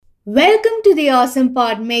Welcome to the Awesome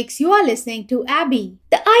Pod Mix. You are listening to Abby.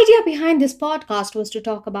 The idea behind this podcast was to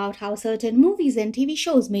talk about how certain movies and TV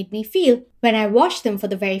shows made me feel when I watched them for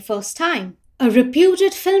the very first time. A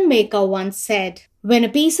reputed filmmaker once said, "When a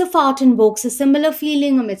piece of art invokes a similar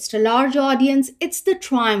feeling amidst a large audience, it's the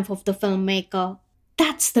triumph of the filmmaker."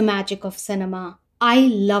 That's the magic of cinema. I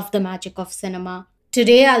love the magic of cinema.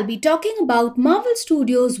 Today I'll be talking about Marvel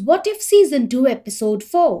Studios' What If Season 2 Episode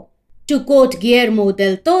 4. To quote Guillermo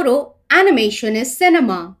del Toro, animation is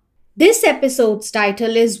cinema. This episode's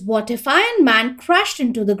title is What If Iron Man Crashed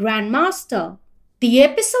into the Grandmaster? The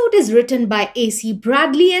episode is written by A.C.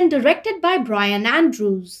 Bradley and directed by Brian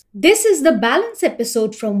Andrews. This is the balance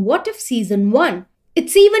episode from What If Season 1.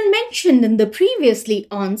 It's even mentioned in the previously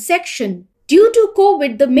on section. Due to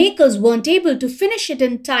COVID, the makers weren't able to finish it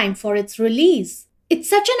in time for its release. It's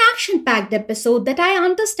such an action-packed episode that I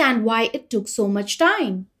understand why it took so much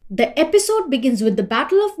time. The episode begins with the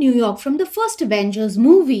Battle of New York from the first Avengers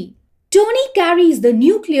movie. Tony carries the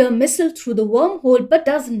nuclear missile through the wormhole but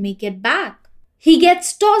doesn't make it back. He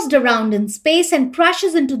gets tossed around in space and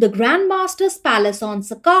crashes into the Grandmaster's palace on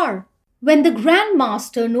Sakaar. When the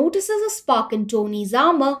Grandmaster notices a spark in Tony's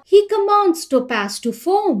armor, he commands Topaz to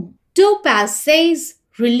foam. Topaz says,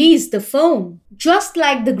 "Release the foam," just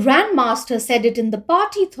like the Grandmaster said it in the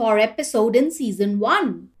Party Thor episode in Season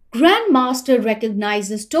 1. Grandmaster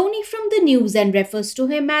recognizes Tony from the news and refers to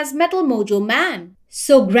him as Metal Mojo Man.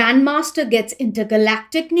 So Grandmaster gets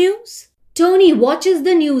intergalactic news? Tony watches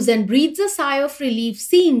the news and breathes a sigh of relief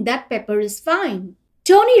seeing that Pepper is fine.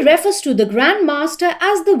 Tony refers to the Grandmaster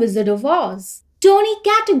as the Wizard of Oz. Tony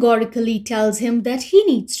categorically tells him that he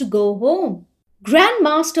needs to go home.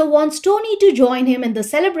 Grandmaster wants Tony to join him in the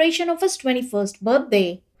celebration of his 21st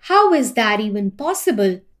birthday. How is that even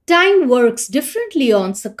possible? Time works differently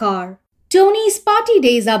on Sakaar. Tony's party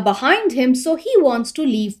days are behind him, so he wants to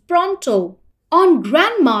leave pronto. On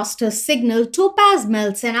Grandmaster's signal, Topaz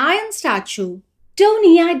melts an iron statue.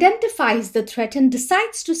 Tony identifies the threat and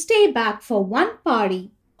decides to stay back for one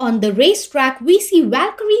party. On the racetrack, we see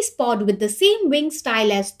Valkyrie's pod with the same wing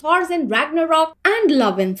style as Thor's in Ragnarok and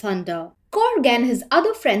Love and Thunder. Korg and his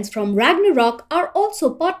other friends from Ragnarok are also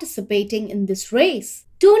participating in this race.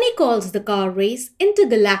 Tony calls the car race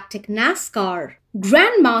Intergalactic NASCAR.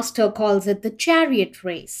 Grandmaster calls it the Chariot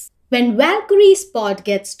Race. When Valkyrie's pod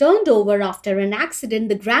gets turned over after an accident,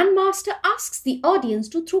 the Grandmaster asks the audience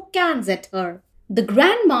to throw cans at her. The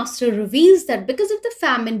Grandmaster reveals that because of the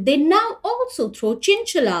famine, they now also throw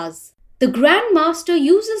chinchillas. The Grandmaster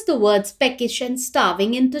uses the words peckish and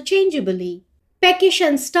starving interchangeably. Peckish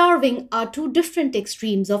and starving are two different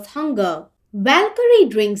extremes of hunger. Valkyrie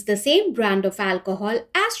drinks the same brand of alcohol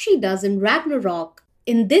as she does in Ragnarok.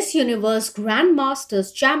 In this universe,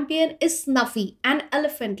 Grandmaster's champion is Snuffy, an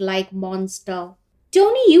elephant-like monster.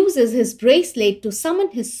 Tony uses his bracelet to summon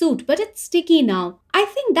his suit, but it's sticky now. I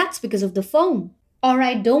think that's because of the foam. Or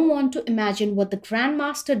I don't want to imagine what the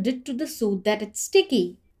Grandmaster did to the suit that it's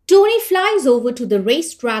sticky. Tony flies over to the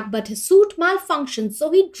racetrack, but his suit malfunctions,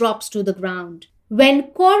 so he drops to the ground.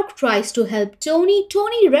 When Korg tries to help Tony,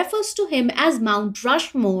 Tony refers to him as Mount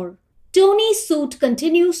Rushmore. Tony's suit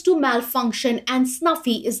continues to malfunction and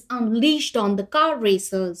Snuffy is unleashed on the car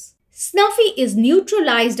racers. Snuffy is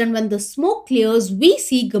neutralized and when the smoke clears, we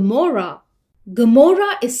see Gamora.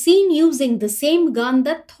 Gamora is seen using the same gun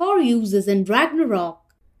that Thor uses in Ragnarok.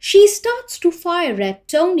 She starts to fire at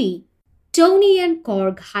Tony. Tony and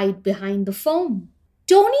Korg hide behind the foam.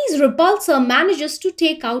 Tony's repulsor manages to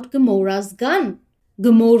take out Gamora's gun.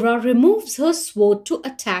 Gamora removes her sword to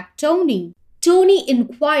attack Tony. Tony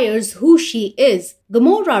inquires who she is.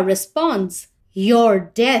 Gamora responds,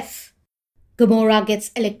 "Your death." Gamora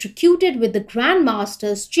gets electrocuted with the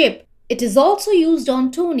Grandmaster's chip. It is also used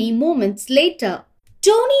on Tony moments later.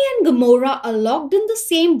 Tony and Gamora are locked in the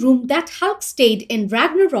same room that Hulk stayed in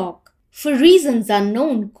Ragnarok. For reasons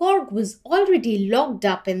unknown, Korg was already locked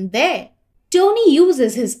up in there. Tony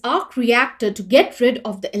uses his arc reactor to get rid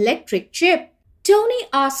of the electric chip. Tony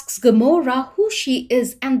asks Gamora who she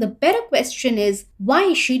is and the better question is, why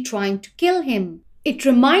is she trying to kill him? It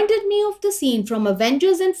reminded me of the scene from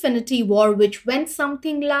Avengers Infinity War which went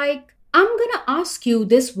something like, "I'm gonna ask you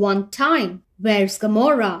this one time. Where's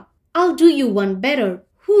Gamora? I'll do you one better.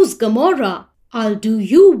 Who's Gamora? I'll do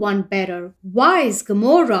you one better. Why's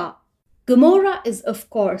Gamora?" Gamora is of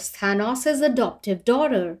course Thanos' adoptive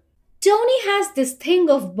daughter. Tony has this thing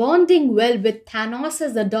of bonding well with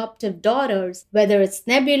Thanos' adoptive daughters, whether it's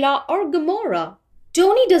Nebula or Gamora.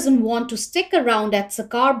 Tony doesn't want to stick around at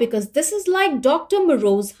Sakaar because this is like Dr.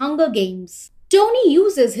 Moreau's Hunger Games. Tony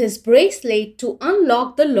uses his bracelet to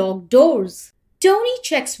unlock the locked doors. Tony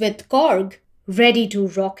checks with Korg. Ready to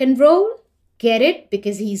rock and roll? Get it?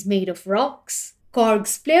 Because he's made of rocks.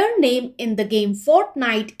 Korg's player name in the game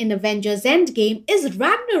Fortnite in Avengers Endgame is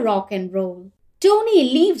Ragnarok and Roll. Tony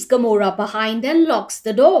leaves Gamora behind and locks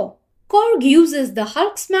the door. Korg uses the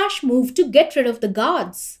Hulk Smash move to get rid of the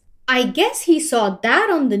guards. I guess he saw that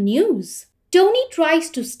on the news. Tony tries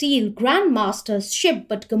to steal Grandmaster's ship,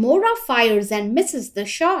 but Gamora fires and misses the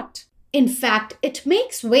shot. In fact, it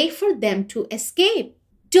makes way for them to escape.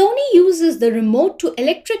 Tony uses the remote to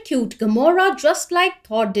electrocute Gamora just like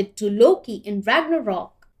Thor did to Loki in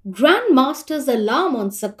Ragnarok. Grandmaster's alarm on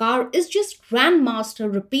Sakaar is just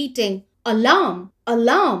Grandmaster repeating, "Alarm!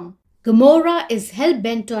 Alarm!" Gamora is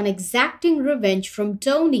hell-bent on exacting revenge from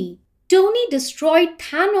Tony. Tony destroyed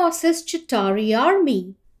Thanos' Chitauri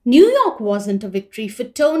army. New York wasn't a victory for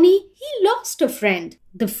Tony, he lost a friend.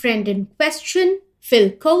 The friend in question, Phil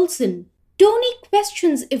Coulson. Tony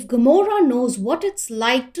questions if Gamora knows what it's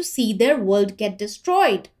like to see their world get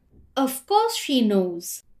destroyed. Of course she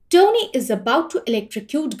knows. Tony is about to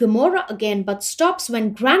electrocute Gamora again but stops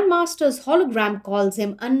when Grandmaster's hologram calls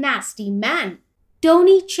him a nasty man.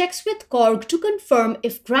 Tony checks with Korg to confirm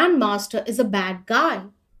if Grandmaster is a bad guy.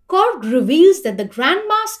 Korg reveals that the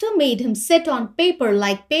Grandmaster made him sit on paper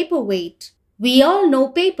like paperweight. We all know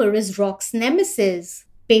paper is Rock's nemesis.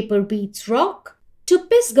 Paper beats Rock. To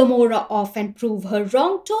piss Gamora off and prove her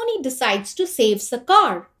wrong, Tony decides to save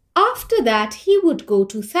Sakaar. After that, he would go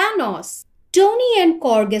to Thanos. Tony and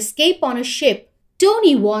Korg escape on a ship.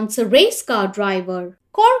 Tony wants a race car driver.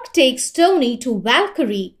 Korg takes Tony to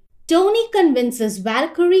Valkyrie. Tony convinces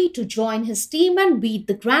Valkyrie to join his team and beat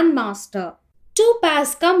the Grandmaster.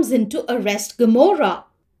 Topaz comes in to arrest Gamora.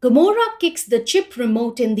 Gamora kicks the chip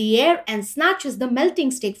remote in the air and snatches the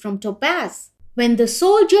melting stick from Topaz. When the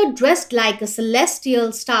soldier dressed like a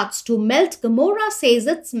celestial starts to melt, Gamora says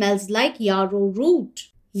it smells like yarrow root.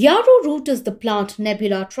 Yarrow root is the plant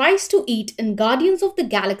Nebula tries to eat in Guardians of the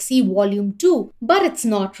Galaxy Volume 2, but it's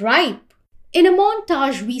not ripe. In a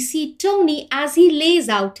montage, we see Tony as he lays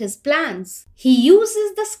out his plans. He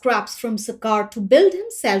uses the scraps from Sakaar to build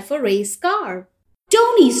himself a race car.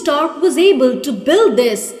 Tony Stark was able to build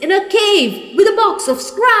this in a cave with a box of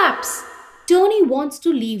scraps. Tony wants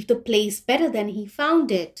to leave the place better than he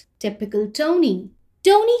found it. Typical Tony.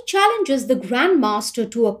 Tony challenges the Grandmaster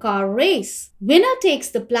to a car race. Winner takes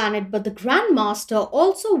the planet, but the Grandmaster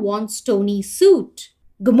also wants Tony's suit.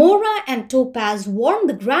 Gamora and Topaz warn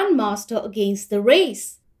the Grandmaster against the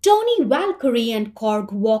race. Tony, Valkyrie and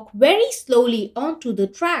Korg walk very slowly onto the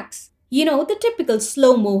tracks. You know, the typical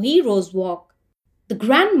slow-mo heroes walk. The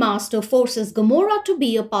Grandmaster forces Gamora to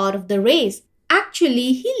be a part of the race.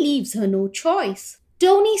 Actually, he leaves her no choice.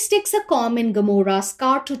 Tony sticks a comm in Gamora's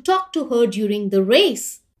car to talk to her during the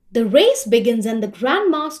race. The race begins and the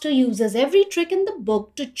Grandmaster uses every trick in the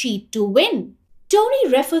book to cheat to win. Tony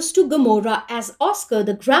refers to Gamora as Oscar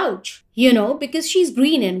the Grouch, because she's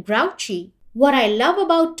green and grouchy. What I love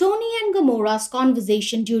about Tony and Gamora's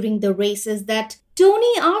conversation during the race is that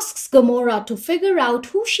Tony asks Gamora to figure out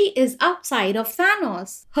who she is outside of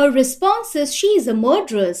Thanos. Her response is she's a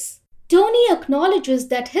murderess. Tony acknowledges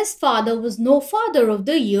that his father was no father of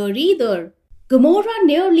the year either. Gamora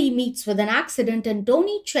nearly meets with an accident and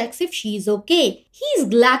Tony checks if she's okay. He's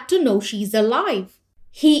glad to know she's alive.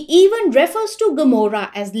 He even refers to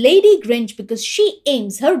Gamora as Lady Grinch because she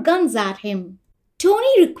aims her guns at him.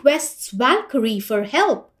 Tony requests Valkyrie for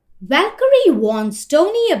help. Valkyrie warns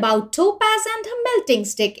Tony about Topaz and her melting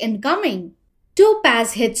stick incoming.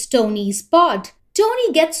 Topaz hits Tony's pod.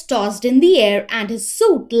 Tony gets tossed in the air and his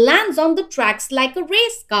suit lands on the tracks like a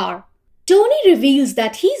race car. Tony reveals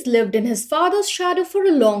that he's lived in his father's shadow for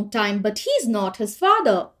a long time, but he's not his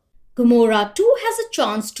father. Gamora too has a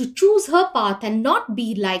chance to choose her path and not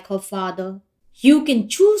be like her father. You can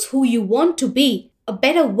choose who you want to be, a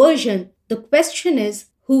better version. The question is,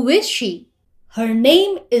 who is she? Her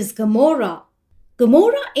name is Gamora.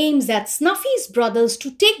 Gamora aims at Snuffy's brothers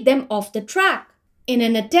to take them off the track. In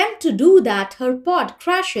an attempt to do that, her pod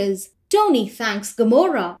crashes. Tony thanks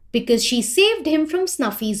Gamora because she saved him from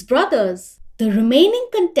Snuffy's brothers. The remaining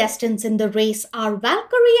contestants in the race are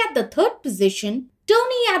Valkyrie at the third position,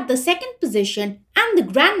 Tony at the second position, and the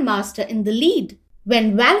Grandmaster in the lead.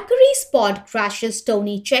 When Valkyrie's pod crashes,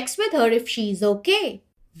 Tony checks with her if she's okay.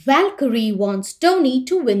 Valkyrie wants Tony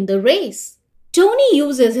to win the race. Tony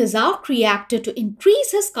uses his arc reactor to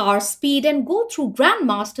increase his car's speed and go through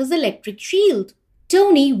Grandmaster's electric shield.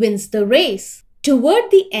 Tony wins the race.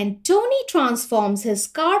 Toward the end, Tony transforms his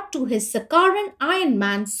car to his Sakaran Iron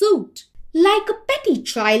Man suit. Like a petty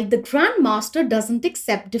child, the Grandmaster doesn't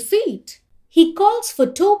accept defeat. He calls for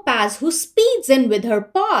Topaz, who speeds in with her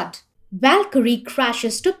pod. Valkyrie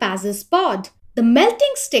crashes Topaz's pod. The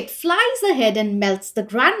melting stick flies ahead and melts the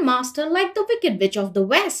Grandmaster like the Wicked Witch of the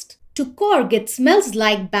West. To Korg, it smells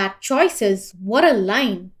like bad choices. What a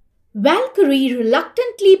line. Valkyrie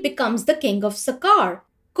reluctantly becomes the king of Sakaar.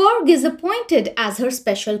 Korg is appointed as her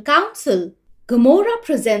special counsel. Gamora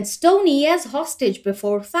presents Tony as hostage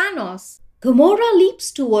before Thanos. Gamora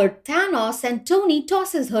leaps toward Thanos and Tony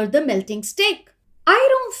tosses her the melting stick. I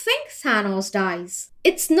don't think Thanos dies.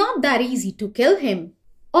 It's not that easy to kill him.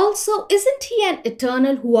 Also, isn't he an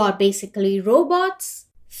Eternal who are basically robots?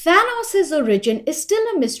 Thanos' origin is still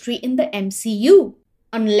a mystery in the MCU.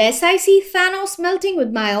 Unless I see Thanos melting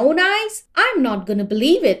with my own eyes, I'm not gonna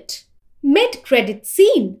believe it. Mid-credit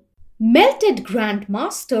scene. Melted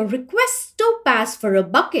Grandmaster requests Topaz for a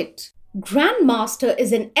bucket. Grandmaster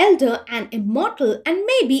is an elder and immortal, and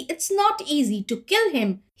maybe it's not easy to kill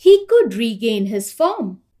him. He could regain his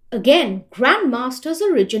form. Again, Grandmaster's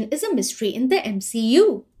origin is a mystery in the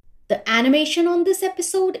MCU. The animation on this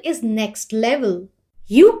episode is next level.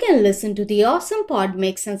 You can listen to the awesome pod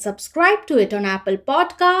mix and subscribe to it on Apple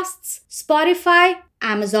Podcasts, Spotify,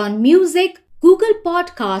 Amazon Music, Google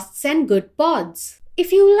Podcasts, and Good Pods.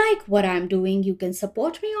 If you like what I'm doing, you can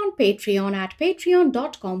support me on Patreon at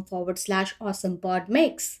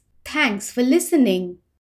patreon.com/awesomepodmix. Thanks for listening.